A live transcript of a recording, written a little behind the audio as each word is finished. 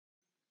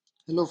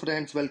Hello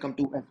friends, welcome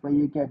to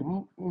SYE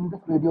Academy. In this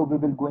video, we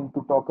will going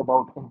to talk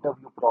about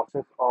interview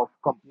process of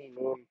company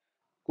name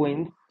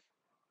Quince.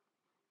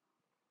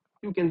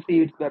 You can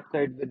see its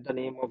website with the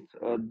name of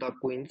the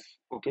Quince.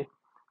 Okay,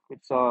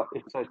 it's a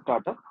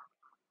startup.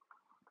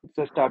 It's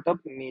a startup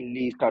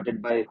mainly started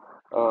by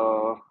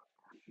uh,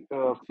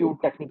 a few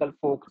technical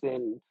folks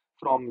in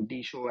from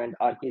Show and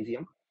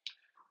Arcasium.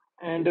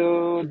 And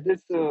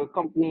this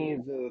company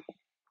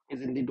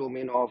is in the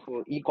domain of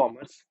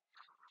e-commerce,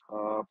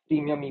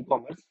 premium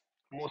e-commerce,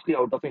 mostly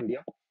out of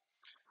India.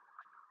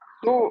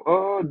 So,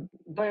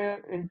 the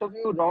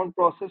interview round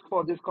process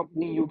for this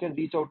company, you can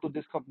reach out to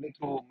this company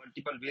through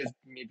multiple ways.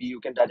 Maybe you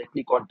can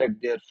directly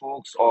contact their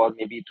folks, or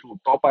maybe through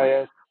top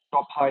hire,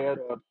 or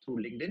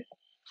through LinkedIn.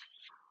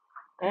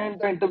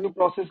 And the interview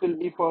process will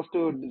be first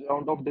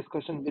round of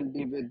discussion will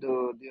be with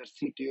their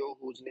CTO,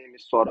 whose name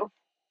is Saurabh.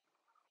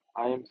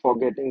 I am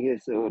forgetting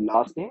his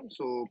last name.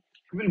 So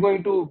we're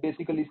going to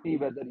basically see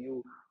whether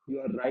you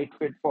are right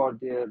fit for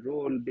their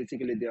role.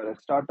 Basically, they are a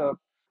startup,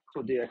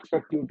 so they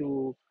expect you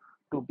to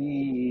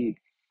be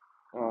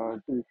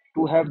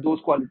to have those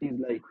qualities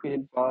like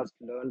fail fast,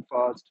 learn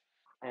fast,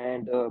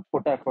 and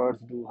put efforts,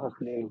 do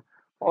hustling,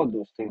 all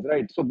those things,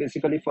 right? So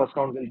basically, first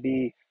round will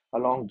be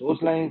along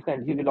those lines,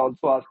 and he will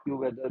also ask you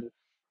whether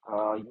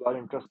you are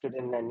interested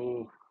in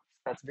any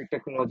specific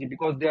technology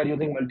because they are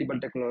using multiple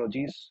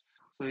technologies.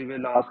 So he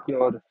will ask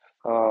your,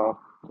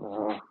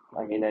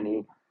 I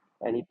mean,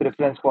 any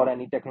preference for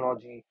any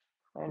technology,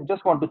 and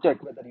just want to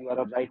check whether you are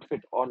a right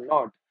fit or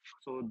not.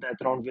 So that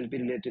round will be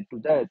related to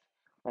that,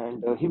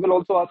 and he will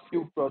also ask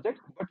few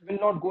projects but will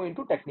not go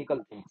into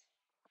technical things.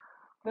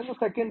 Then the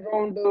second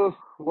round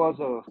was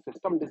a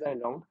system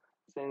design round,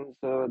 since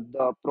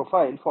the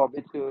profile for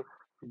which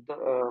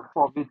the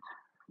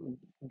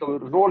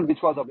role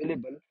which was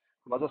available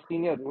was a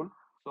senior role.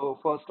 So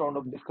first round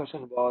of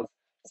discussion was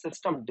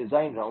system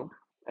design round,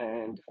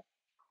 and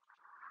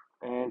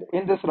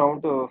in this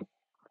round the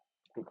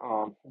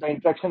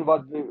interaction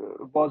was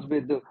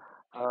with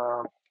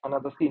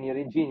another senior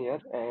engineer,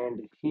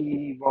 and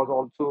he was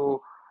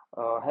also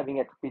having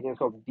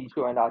experience of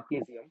DSO and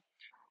Arcasium.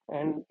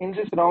 And in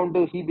this round,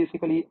 he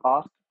basically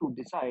asked to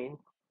design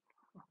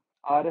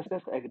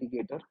RSS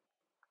aggregator.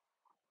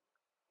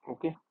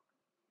 Okay,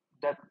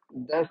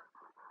 that's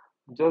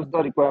just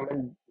the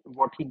requirement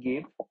what he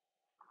gave,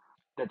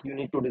 that you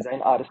need to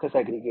design RSS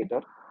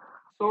aggregator.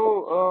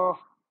 So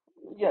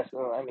yes,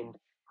 I mean,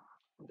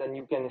 then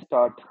you can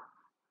start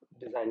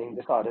designing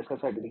this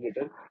RSS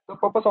aggregator. The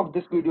purpose of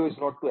this video is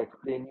not to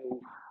explain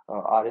you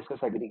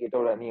RSS aggregator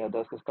or any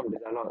other system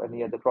design or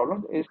any other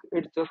problem. It's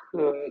just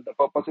the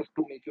purpose is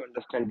to make you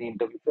understand the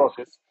interview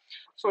process.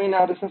 So in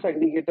RSS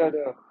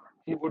aggregator,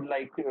 he would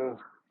like you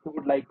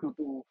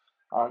to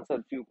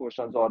answer few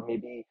questions, or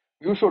maybe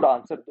you should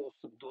answer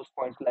those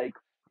points, like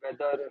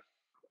whether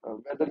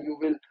you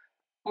will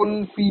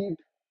pull feed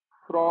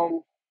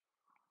from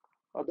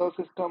other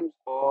systems,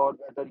 or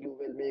whether you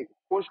will make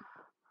push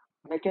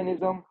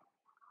mechanism,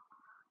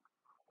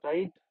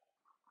 right?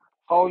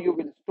 How you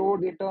will store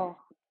data,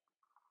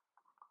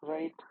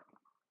 right?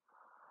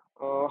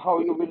 How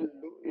you will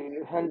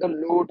handle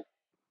load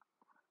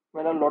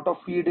when a lot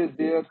of feed is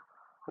there,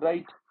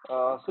 right?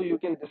 So you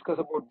can discuss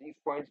about these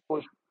points: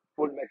 pull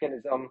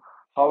mechanism,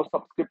 how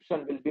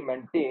subscription will be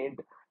maintained,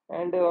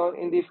 and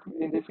in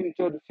the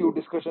future, few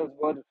discussions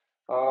were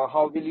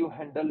how will you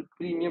handle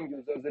premium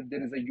users if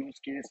there is a use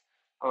case,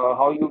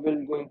 how you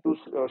will going to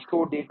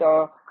store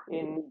data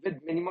in with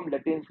minimum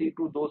latency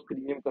to those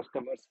premium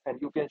customers,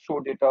 and you can show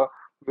data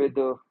with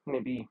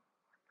maybe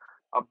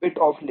a bit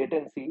of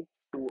latency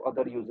to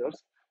other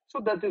users. So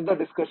that is the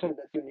discussion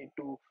that you need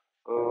to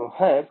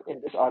have in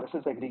this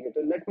RSS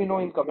aggregator. Let me know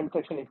in comment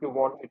section if you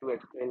want me to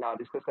explain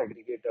RSS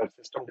aggregator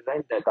system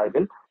design, that I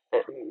will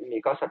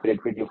make a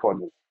separate video for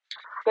you.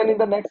 Then in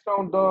the next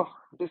round, the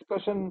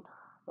discussion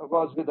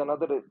was with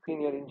another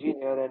senior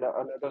engineer and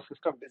another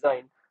system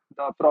design.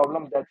 The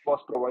problem that was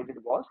provided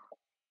was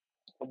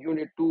you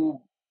need to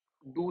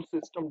do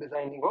system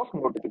designing of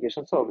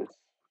notification service,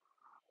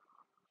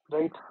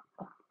 right?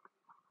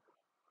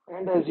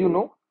 And as you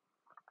know,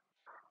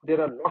 there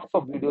are lots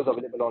of videos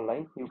available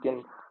online.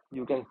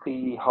 You can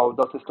see how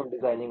the system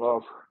designing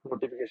of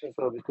notification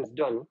service is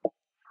done.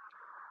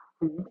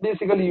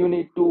 Basically, you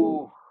need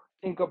to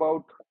think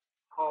about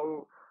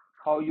how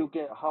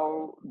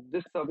how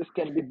this service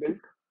can be built,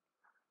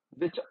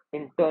 which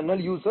internal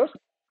users,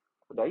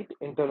 right,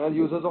 internal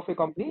users of a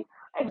company,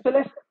 as well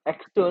as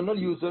external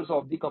users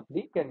of the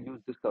company can use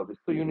this service.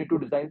 So you need to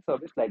design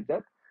service like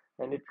that,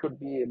 and it should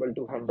be able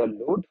to handle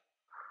load.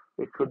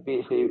 It should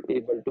be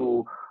able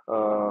to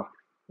uh,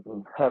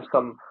 have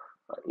some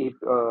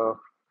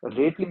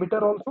rate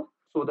limiter also,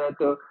 so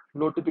that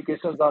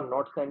notifications are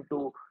not sent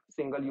to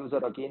single user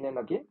again and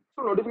again.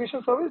 So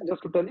notification service,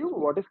 just to tell you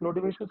what is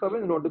notification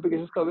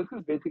service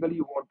is basically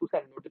you want to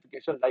send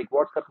notification like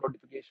WhatsApp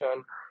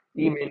notification,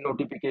 email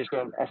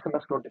notification,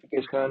 SMS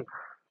notification,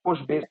 push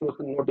based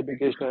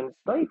notifications,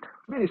 right?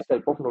 Various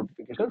type of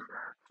notifications.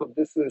 So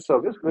this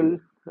service will,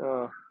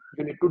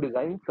 you need to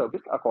design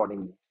service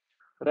accordingly,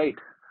 right?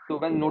 So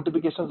when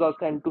notifications are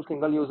sent to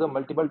single user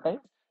multiple times,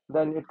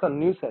 then it's a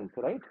nuisance,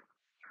 right?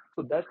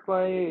 So that's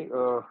why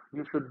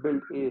you should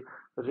build a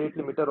rate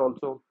limiter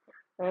also.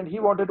 And he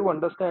wanted to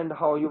understand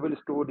how you will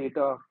store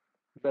data,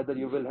 whether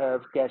you will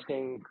have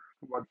caching,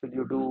 what will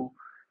you do,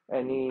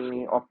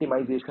 any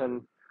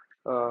optimization.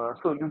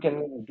 So you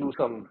can do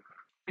some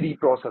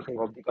pre-processing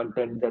of the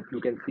content that you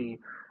can see.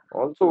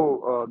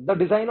 Also, the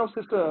design of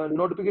system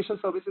notification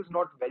service is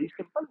not very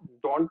simple.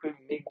 Don't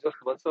make just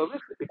one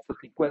service. It's a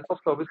sequence of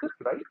services,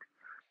 right?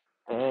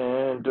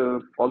 And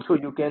also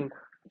you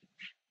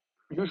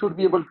should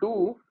be able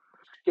to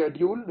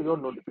schedule your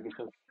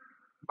notifications.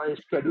 By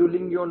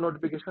scheduling your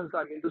notifications,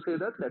 I mean to say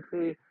that, let's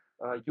say,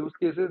 use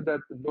cases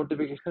that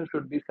notification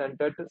should be sent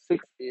at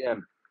 6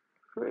 a.m.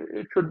 So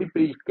it should be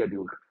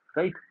pre-scheduled,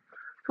 right?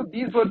 So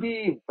these were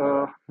the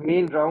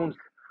main rounds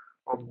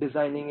of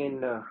designing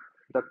in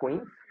the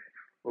coins.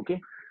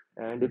 Okay.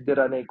 And if there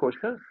are any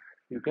questions,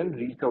 you can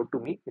reach out to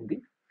me in the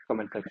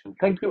comment section.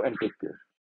 Thank you and take care.